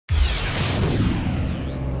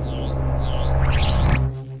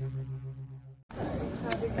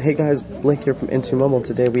Hey guys, Blake here from Into Mobile.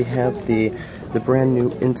 Today we have the brand new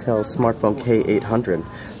Intel smartphone K800.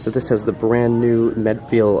 So this has the brand new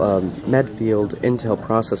Medfield Intel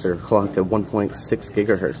processor clocked at 1.6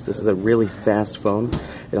 gigahertz. This is a really fast phone.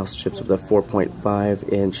 It also ships with a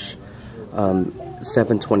 4.5-inch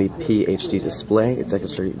 720p HD display. It's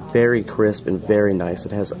actually very crisp and very nice.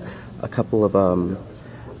 It has a couple of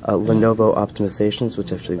Lenovo optimizations,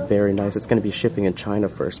 which is actually very nice. It's going to be shipping in China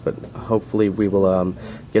first, but hopefully we will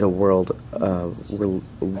get a worldwide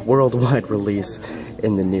release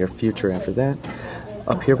in the near future after that.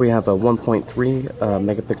 Up here we have a 1.3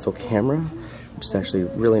 megapixel camera, which is actually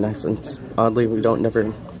really nice, and oddly we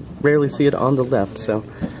rarely see it on the left. So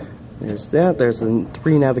there's that. There's the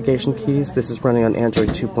 3 navigation keys. This is running on Android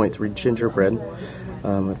 2.3 Gingerbread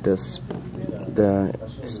with the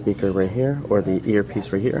speaker right here, or the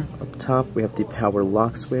earpiece right here. Up top we have the power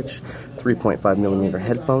lock switch, 3.5mm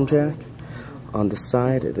headphone jack. On the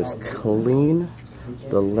side it is clean.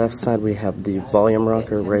 The left side we have the volume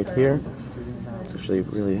rocker right here. It's actually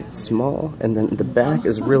really small, and then the back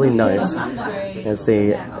is really nice. It's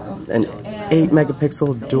an 8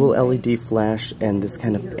 megapixel dual LED flash and this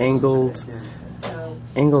kind of angled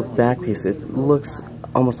back piece. It looks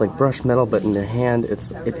almost like brushed metal, but in your hand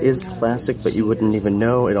it is plastic, but you wouldn't even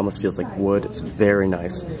know. It almost feels like wood. It's very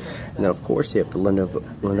nice. And then of course you have the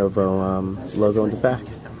Lenovo logo in the back.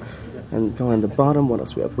 And going on the bottom, what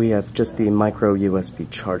else we have? We have just the micro USB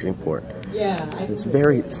charging port. So it's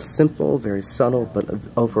very simple, very subtle, but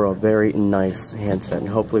overall very nice handset. And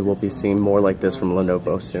hopefully we'll be seeing more like this from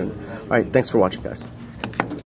Lenovo soon. Alright, thanks for watching, guys.